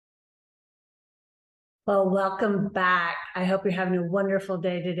Well, welcome back. I hope you're having a wonderful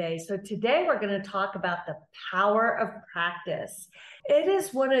day today. So today we're going to talk about the power of practice. It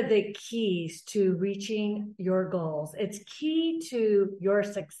is one of the keys to reaching your goals. It's key to your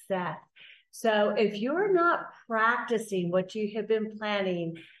success. So if you're not practicing what you have been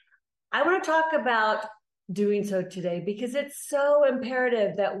planning, I want to talk about doing so today because it's so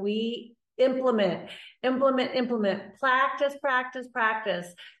imperative that we implement,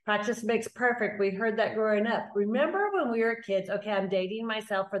 practice makes perfect. We heard that growing up. Remember when we were kids? Okay, I'm dating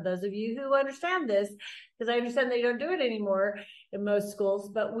myself for those of you who understand this, because I understand they don't do it anymore in most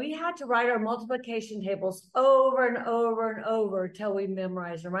schools, but we had to write our multiplication tables over and over and over till we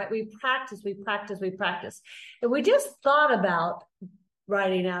memorized them, right? We practice. And we just thought about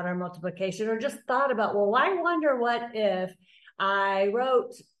writing out our multiplication, or just thought about, well, I wonder what if I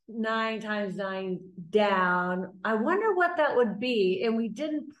wrote 9 times 9 down. I wonder what that would be. And we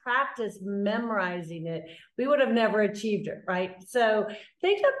didn't practice memorizing it. We would have never achieved it, right? So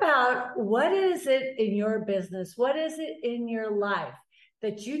think about, what is it in your business? What is it in your life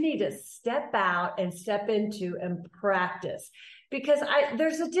that you need to step out and step into and practice? Because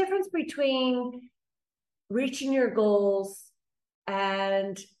there's a difference between reaching your goals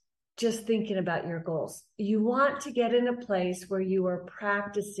and just thinking about your goals. You want to get in a place where you are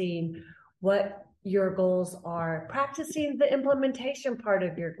practicing what your goals are, practicing the implementation part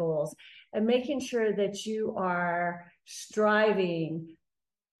of your goals, and making sure that you are striving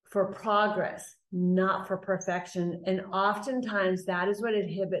for progress, not for perfection. And oftentimes that is what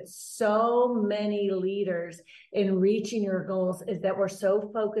inhibits so many leaders in reaching your goals, is that we're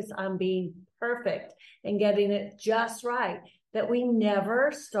so focused on being perfect and getting it just right that we never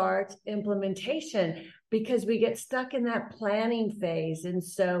start implementation, because we get stuck in that planning phase. And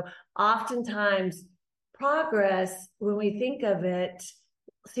so oftentimes progress, when we think of it,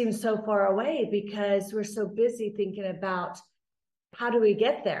 seems so far away because we're so busy thinking about, how do we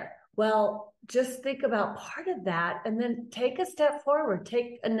get there? Well, just think about part of that and then take a step forward,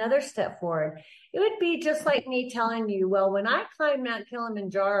 take another step forward. It would be just like me telling you, well, when I climbed Mount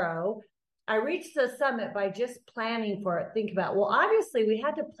Kilimanjaro, I reached the summit by just planning for it. Think about, well, obviously we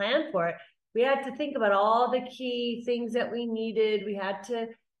had to plan for it. We had to think about all the key things that we needed. We had to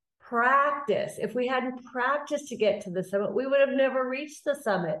practice. If we hadn't practiced to get to the summit, we would have never reached the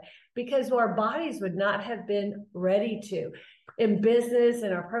summit, because our bodies would not have been ready to. In business,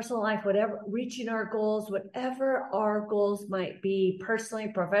 in our personal life, whatever, reaching our goals, whatever our goals might be, personally,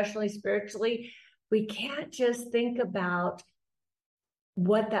 professionally, spiritually, we can't just think about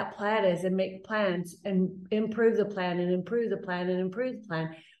what that plan is and make plans and improve the plan and improve the plan and improve the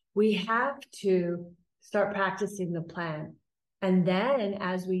plan. We have to start practicing the plan. And then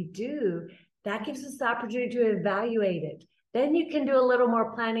as we do, that gives us the opportunity to evaluate it. Then you can do a little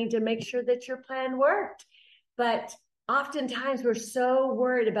more planning to make sure that your plan worked. But oftentimes we're so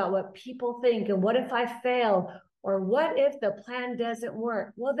worried about what people think, and what if I fail, or what if the plan doesn't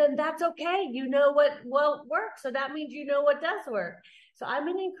work? Well, then that's okay. You know what won't work. So that means you know what does work. So I'm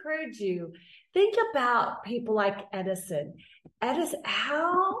going to encourage you, think about people like Edison. Edison,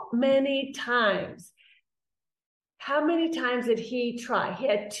 how many times did he try? He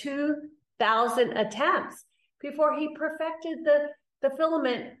had 2,000 attempts before he perfected the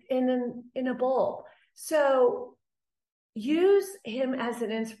filament in a bulb. So use him as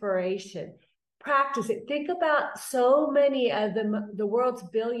an inspiration. Practice it. Think about so many of the world's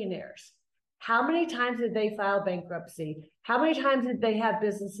billionaires. How many times did they file bankruptcy? How many times did they have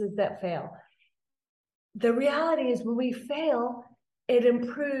businesses that fail? The reality is, when we fail, it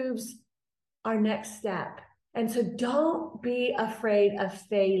improves our next step. And so don't be afraid of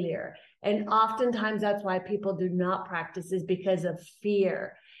failure. And oftentimes that's why people do not practice, is because of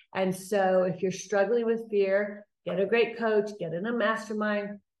fear. And so if you're struggling with fear, get a great coach, get in a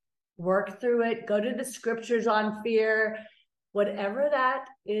mastermind, work through it, go to the scriptures on fear, whatever that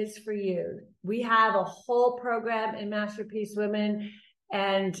is for you. We have a whole program in Masterpiece Women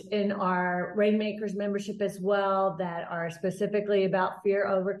and in our Rainmakers membership as well, that are specifically about fear,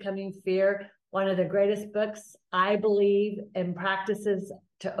 overcoming fear. One of the greatest books, I believe, and practices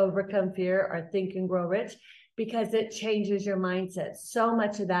to overcome fear are Think and Grow Rich, because it changes your mindset. So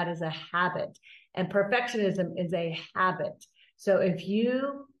much of that is a habit, and perfectionism is a habit. So if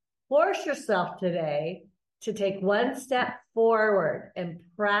you force yourself today to take one step forward and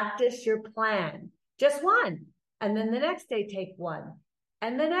practice your plan, just one, and then the next day take one,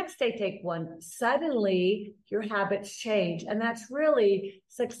 and the next day take one, suddenly your habits change. And that's really,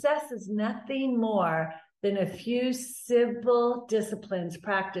 success is nothing more than a few simple disciplines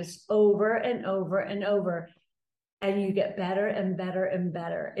practiced over and over and over. and you get better and better and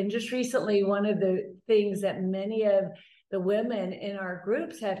better. And just recently, one of the things that many of the women in our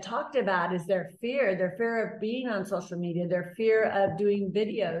groups have talked about is their fear of being on social media, their fear of doing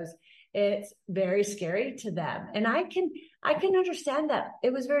videos. It's very scary to them. And I can understand that.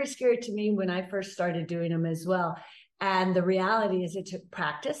 It was very scary to me when I first started doing them as well. And the reality is it took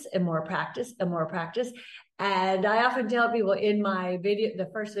practice and more practice and more practice. And I often tell people in my video, the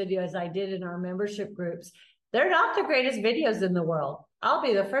first videos I did in our membership groups, they're not the greatest videos in the world. I'll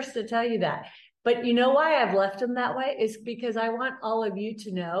be the first to tell you that. But you know why I've left them that way? Is because I want all of you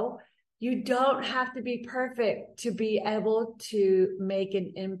to know you don't have to be perfect to be able to make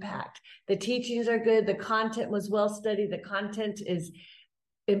an impact. The teachings are good. The content was well studied. The content is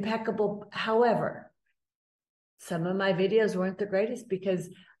impeccable. However, some of my videos weren't the greatest because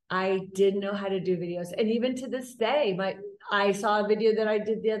I didn't know how to do videos. And even to this day, I saw a video that I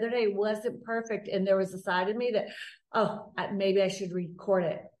did the other day, wasn't perfect. And there was a side of me that, oh, maybe I should record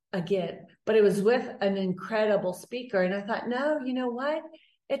it again. But it was with an incredible speaker. And I thought, no, you know what?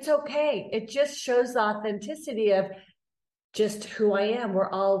 It's okay. It just shows the authenticity of just who I am. We're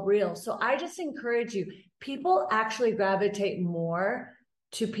all real. So I just encourage you. People actually gravitate more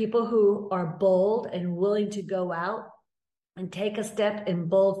to people who are bold and willing to go out and take a step in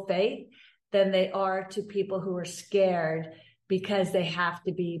bold faith than they are to people who are scared because they have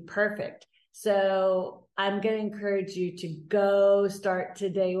to be perfect. So I'm going to encourage you to go start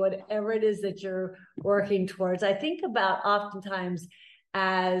today, whatever it is that you're working towards. I think about oftentimes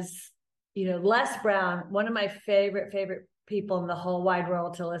as, Les Brown, one of my favorite people in the whole wide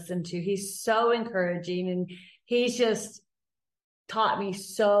world to listen to. He's so encouraging and he's just taught me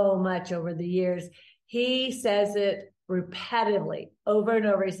so much over the years. He says it repetitively over and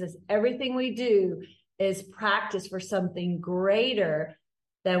over. He says, everything we do is practice for something greater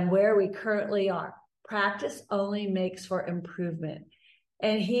than where we currently are. Practice only makes for improvement.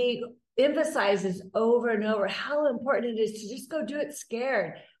 And he emphasizes over and over how important it is to just go do it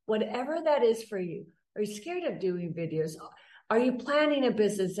scared, whatever that is for you. Are you scared of doing videos? Are you planning a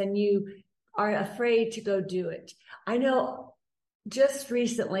business and you are afraid to go do it? I know just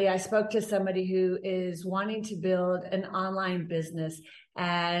recently I spoke to somebody who is wanting to build an online business,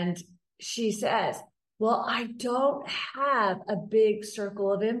 and she says, well, I don't have a big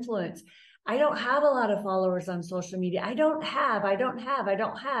circle of influence. I don't have a lot of followers on social media. I don't know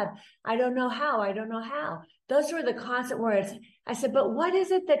how. Those were the constant words. I said, but what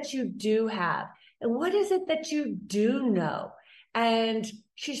is it that you do have? And what is it that you do know? And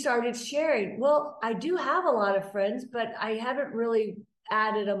she started sharing, well, I do have a lot of friends, but I haven't really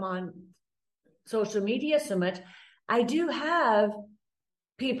added them on social media so much. I do have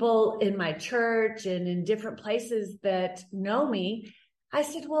people in my church and in different places that know me. I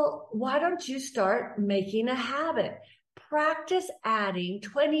said, well, why don't you start making a habit? Practice adding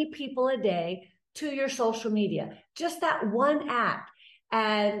 20 people a day to your social media, just that one act.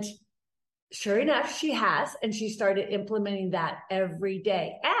 And sure enough, she has, and she started implementing that every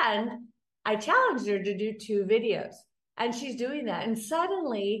day. And I challenged her to do 2 videos, and she's doing that. And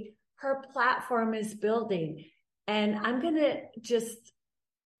suddenly her platform is building. And I'm going to just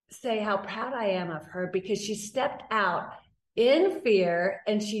say how proud I am of her because she stepped out in fear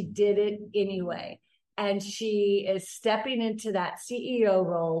and she did it anyway. And she is stepping into that CEO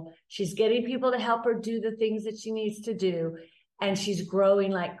role. She's getting people to help her do the things that she needs to do. And she's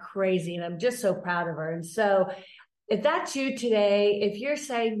growing like crazy. And I'm just so proud of her. And so if that's you today, if you're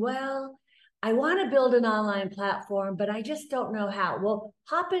saying, well, I want to build an online platform, but I just don't know how. Well,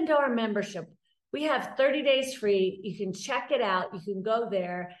 hop into our membership. We have 30 days free. You can check it out. You can go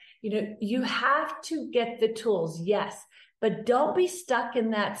there. You have to get the tools. Yes. But don't be stuck in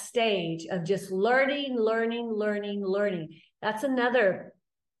that stage of just learning. That's another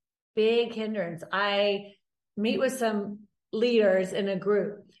big hindrance. I meet with some leaders in a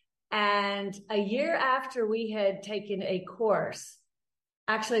group, and a year after we had taken a course,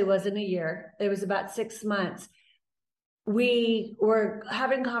 actually it wasn't a year, it was about 6 months, we were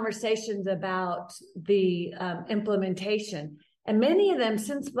having conversations about the implementation, and many of them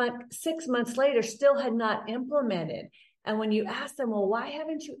since 6 months later still had not implemented. And when you ask them, well, why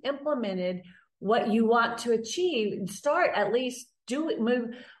haven't you implemented what you want to achieve? Start, at least do it,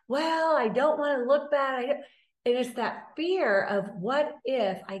 move. Well, I don't want to look bad. And it's that fear of, what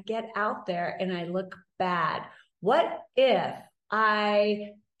if I get out there and I look bad? What if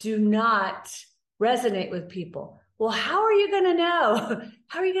I do not resonate with people? Well, how are you going to know?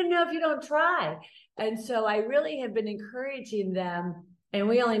 How are you going to know if you don't try? And so I really have been encouraging them, and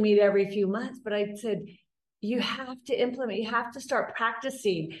we only meet every few months, but I said, you have to implement, you have to start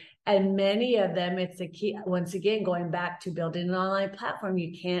practicing. And many of them, it's a key, once again, going back to building an online platform,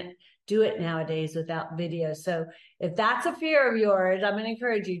 you can't do it nowadays without video. So if that's a fear of yours, I'm going to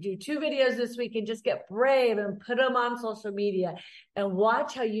encourage you, do 2 videos this week and just get brave and put them on social media and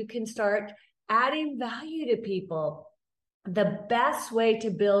watch how you can start adding value to people. The best way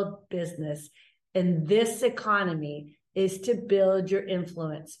to build business in this economy is to build your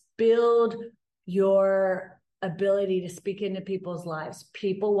influence, build your ability to speak into people's lives.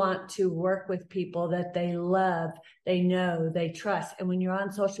 People want to work with people that they love, they know, they trust. And when you're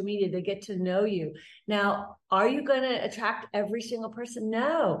on social media, they get to know you. Now, are you going to attract every single person?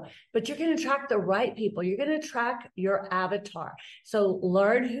 No, but you're going to attract the right people. You're going to attract your avatar. So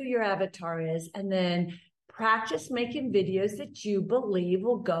learn who your avatar is and then practice making videos that you believe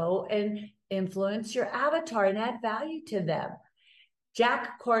will go and influence your avatar and add value to them.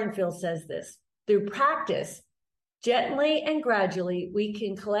 Jack Kornfield says this: through practice, gently and gradually, we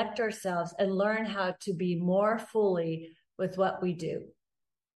can collect ourselves and learn how to be more fully with what we do.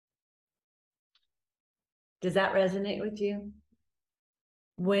 Does that resonate with you?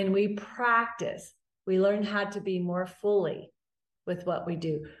 When we practice, we learn how to be more fully with what we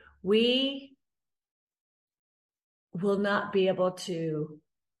do. We will not be able to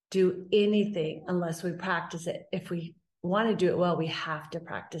do anything unless we practice it. If we want to do it well, we have to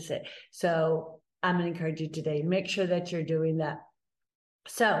practice it. So I'm going to encourage you today, make sure that you're doing that.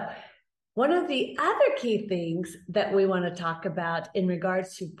 So one of the other key things that we want to talk about in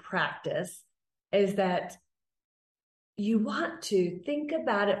regards to practice is that you want to think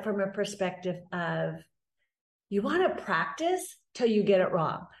about it from a perspective of you want to practice till you get it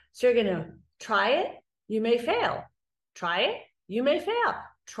wrong. So you're going to try it, you may fail. Try it, you may fail.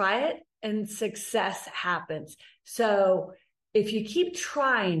 Try it, and success happens. So if you keep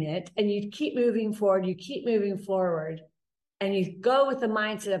trying it and you keep moving forward, and you go with the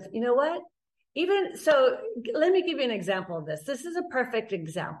mindset of, you know what? Even so, let me give you an example of this. This is a perfect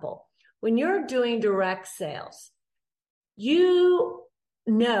example. When you're doing direct sales, you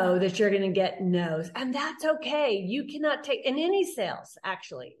know that you're going to get no's, and that's okay. You cannot take in any sales,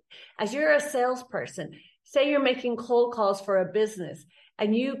 actually, as you're a salesperson, say you're making cold calls for a business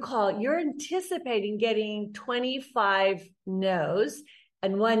and you're anticipating getting 25 no's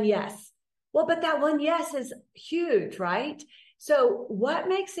and 1 yes. Well, but that 1 yes is huge, right? So what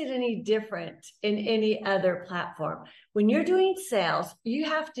makes it any different in any other platform? When you're doing sales, you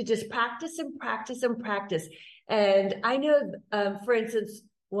have to just practice and practice and practice. And I know, for instance,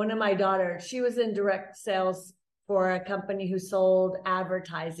 one of my daughters, she was in direct sales for a company who sold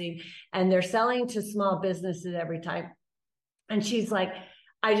advertising, and they're selling to small businesses every time. And she's like,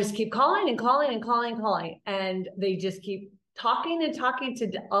 I just keep calling and calling and calling. And they just keep talking and talking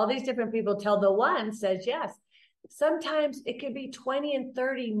to all these different people till the one says yes. Sometimes it could be 20 and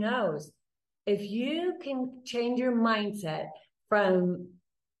 30 no's. If you can change your mindset from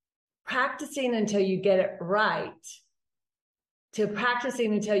practicing until you get it right to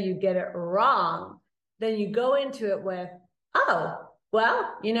practicing until you get it wrong, then you go into it with, oh,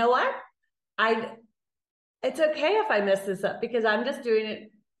 well, you know what? It's okay if I mess this up because I'm just doing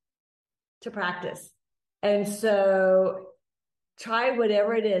it to practice. And so try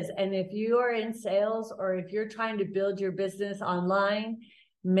whatever it is. And if you are in sales or if you're trying to build your business online,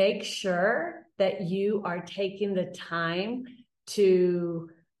 make sure that you are taking the time to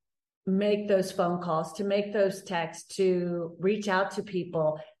make those phone calls, to make those texts, to reach out to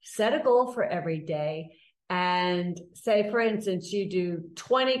people, set a goal for every day. And say, for instance, you do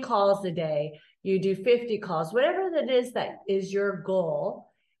 20 calls a day, you do 50 calls, whatever that is your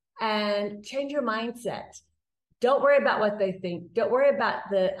goal, and change your mindset. Don't worry about what they think. Don't worry about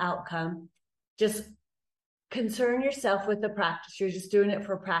the outcome. Just concern yourself with the practice. You're just doing it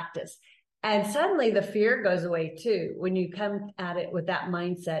for practice. And suddenly the fear goes away too. When you come at it with that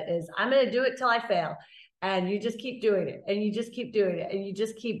mindset is, I'm going to do it till I fail. And you just keep doing it and you just keep doing it and you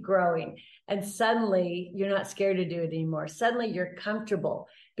just keep growing. And suddenly you're not scared to do it anymore. Suddenly you're comfortable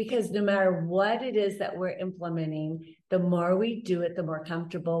because no matter what it is that we're implementing, the more we do it, the more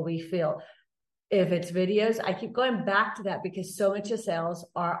comfortable we feel. If it's videos, I keep going back to that because so much of sales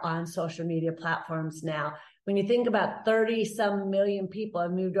are on social media platforms now. When you think about 30 some million people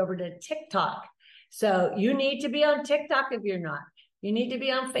have moved over to TikTok. So you need to be on TikTok if you're not. You need to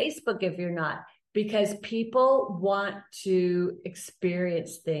be on Facebook if you're not, because people want to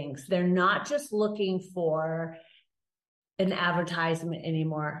experience things. They're not just looking for an advertisement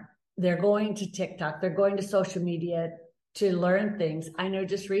anymore. They're going to TikTok. They're going to social media to learn things. I know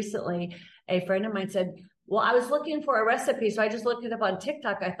just recently, a friend of mine said, well, I was looking for a recipe, so I just looked it up on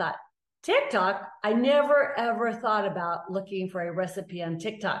TikTok. I thought, TikTok, I never ever thought about looking for a recipe on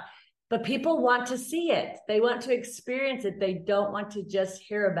TikTok, but people want to see it. They want to experience it. They don't want to just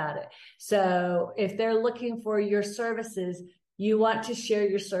hear about it. So if they're looking for your services, you want to share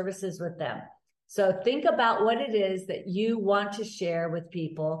your services with them. So think about what it is that you want to share with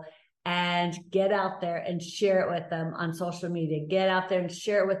people and get out there and share it with them on social media. Get out there and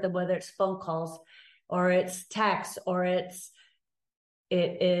share it with them, whether it's phone calls or it's text or it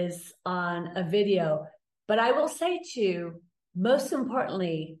is on a video. But I will say to you, most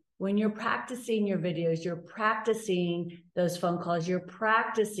importantly, when you're practicing your videos, you're practicing those phone calls, you're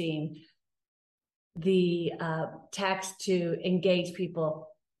practicing the text to engage people,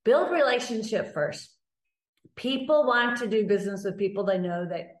 build relationship first. People want to do business with people they know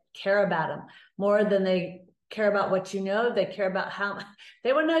that care about them more than they care about what you know. They care about how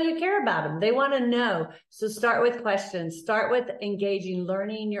they want to know you care about them. They want to know. So start with questions, start with engaging,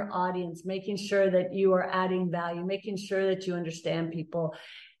 learning your audience, making sure that you are adding value, making sure that you understand people.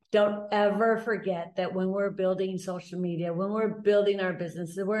 Don't ever forget that when we're building social media, when we're building our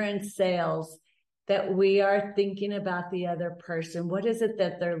businesses, we're in sales, that we are thinking about the other person. What is it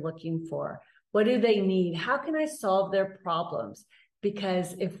that they're looking for? What do they need? How can I solve their problems?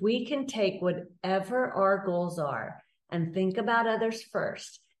 Because if we can take whatever our goals are and think about others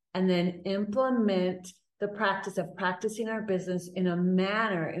first, and then implement the practice of practicing our business in a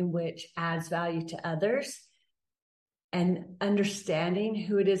manner in which adds value to others, and understanding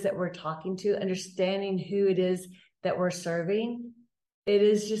who it is that we're talking to, understanding who it is that we're serving, it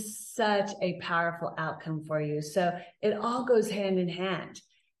is just such a powerful outcome for you. So it all goes hand in hand.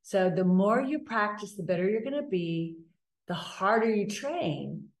 So the more you practice, the better you're going to be. The harder you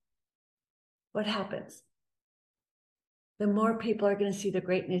train, what happens? The more people are going to see the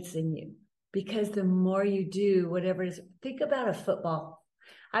greatness in you, because the more you do whatever it is. Think about a football.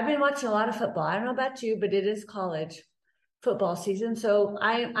 I've been watching a lot of football. I don't know about you, but it is college football season. So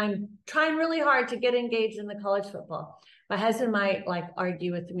I'm trying really hard to get engaged in the college football. My husband might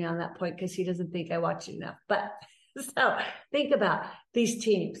argue with me on that point because he doesn't think I watch it enough. But so think about these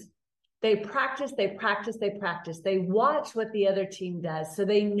teams. They practice, they practice, they practice. They watch what the other team does. So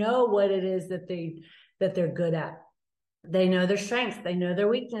they know what it is that they're good at. They know their strengths. They know their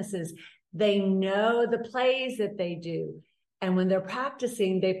weaknesses. They know the plays that they do. And when they're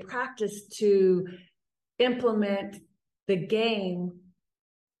practicing, they practice to implement the game.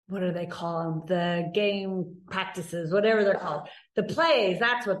 What do they call them? The game practices, whatever they're called. The plays,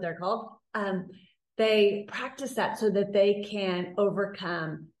 that's what they're called. They practice that so that they can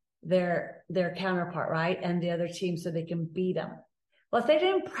overcome their counterpart, right? And the other team, so they can beat them. Well, if they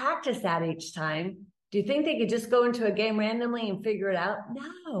didn't practice that each time, do you think they could just go into a game randomly and figure it out?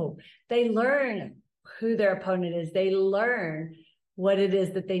 No, they learn who their opponent is. They learn what it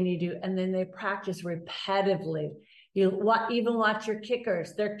is that they need to do. And then they practice repetitively. You even watch your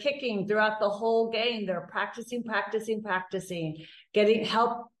kickers. They're kicking throughout the whole game. They're practicing. Getting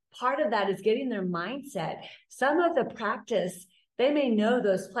help. Part of that is getting their mindset. Some of the practice, they may know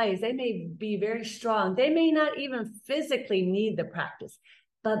those plays. They may be very strong. They may not even physically need the practice,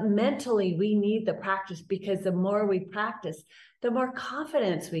 but mentally we need the practice, because the more we practice, the more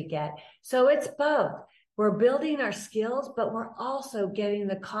confidence we get. So it's both. We're building our skills, but we're also getting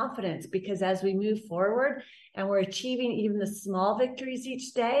the confidence, because as we move forward and we're achieving even the small victories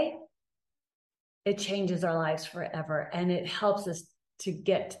each day, it changes our lives forever, and it helps us to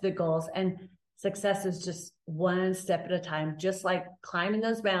get to the goals. And success is just one step at a time, just like climbing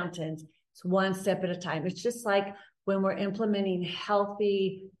those mountains. It's one step at a time. It's just like when we're implementing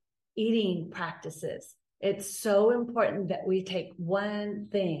healthy eating practices. It's so important that we take one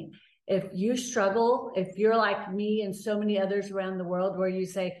thing. If you struggle, if you're like me and so many others around the world, where you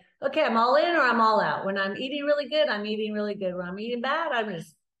say, okay, I'm all in or I'm all out. When I'm eating really good, I'm eating really good. When I'm eating bad, I'm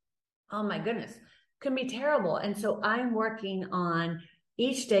just, oh my goodness, can be terrible. And so I'm working on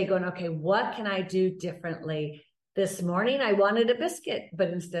each day going, okay, what can I do differently? This morning, I wanted a biscuit, but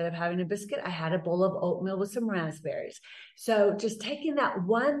instead of having a biscuit, I had a bowl of oatmeal with some raspberries. So just taking that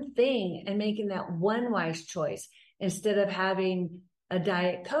one thing and making that one wise choice. Instead of having a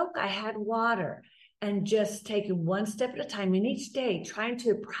Diet Coke, I had water, and just taking one step at a time in each day, trying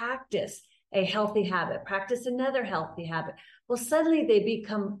to practice a healthy habit, practice another healthy habit. Well, suddenly they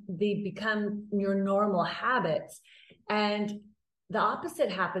become your normal habits. And the opposite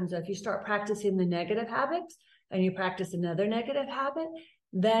happens if you start practicing the negative habits and you practice another negative habit,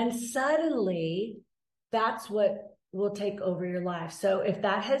 then suddenly that's what will take over your life. So if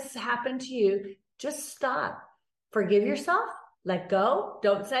that has happened to you, just stop. Forgive yourself Let go.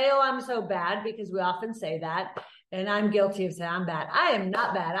 Don't say, oh, I'm so bad, because we often say that. And I'm guilty of saying I'm bad. I am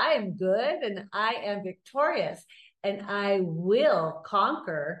not bad. I am good and I am victorious. And I will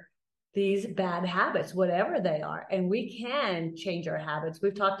conquer these bad habits, whatever they are. And we can change our habits.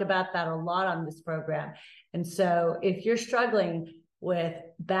 We've talked about that a lot on this program. And so if you're struggling with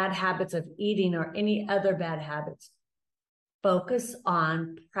bad habits of eating or any other bad habits, focus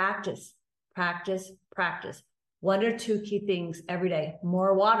on practice, practice, practice. 1 or 2 key things every day.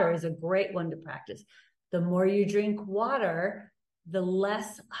 More water is a great one to practice. The more you drink water, the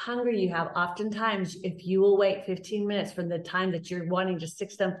less hunger you have. Oftentimes, if you will wait 15 minutes from the time that you're wanting to stick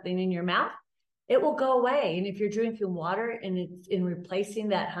something in your mouth, it will go away. And if you're drinking water and it's in replacing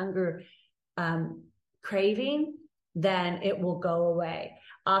that hunger craving, then it will go away.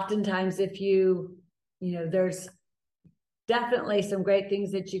 Oftentimes, if there's definitely some great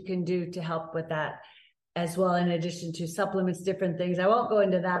things that you can do to help with that as well, in addition to supplements, different things. I won't go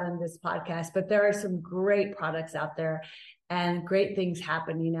into that on this podcast, but there are some great products out there and great things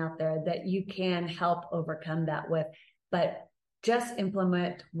happening out there that you can help overcome that with. But just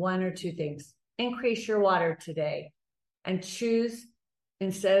implement 1 or 2 things. Increase your water today and choose,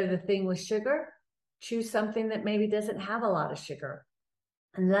 instead of the thing with sugar, choose something that maybe doesn't have a lot of sugar,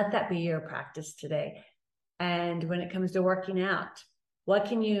 and let that be your practice today. And when it comes to working out, what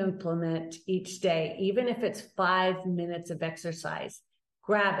can you implement each day? Even if it's 5 minutes of exercise,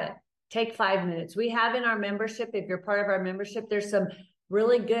 grab it. Take 5 minutes. We have in our membership, if you're part of our membership, there's some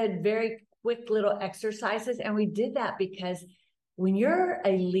really good, very quick little exercises. And we did that because when you're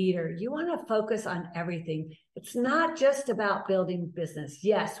a leader, you want to focus on everything. It's not just about building business.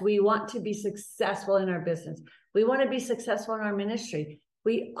 Yes, we want to be successful in our business. We want to be successful in our ministry.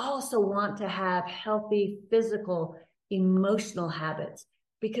 We also want to have healthy physical, emotional habits,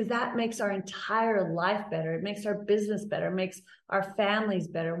 because that makes our entire life better. It makes our business better. It makes our families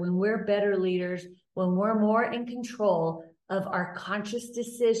better. When we're better leaders, when we're more in control of our conscious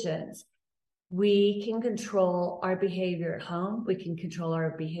decisions, we can control our behavior at home. We can control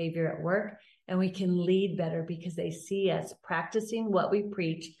our behavior at work, and we can lead better because they see us practicing what we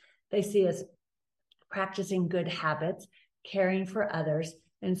preach. They see us practicing good habits, caring for others.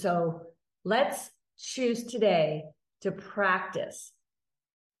 And so let's choose today to practice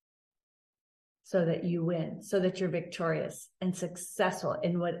so that you win, so that you're victorious and successful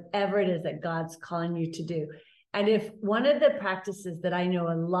in whatever it is that God's calling you to do. And if one of the practices that I know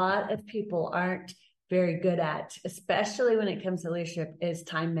a lot of people aren't very good at, especially when it comes to leadership, is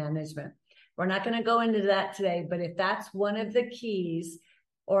time management. We're not going to go into that today, but if that's one of the keys,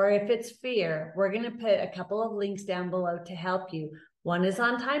 or if it's fear, we're going to put a couple of links down below to help you. One is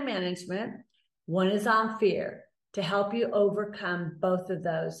on time management. One is on fear, to help you overcome both of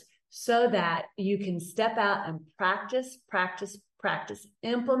those so that you can step out and practice, practice, practice,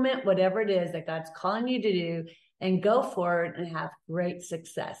 implement whatever it is that God's calling you to do, and go forward and have great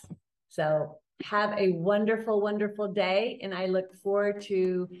success. So have a wonderful, wonderful day. And I look forward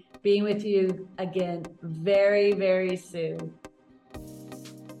to being with you again very, very soon.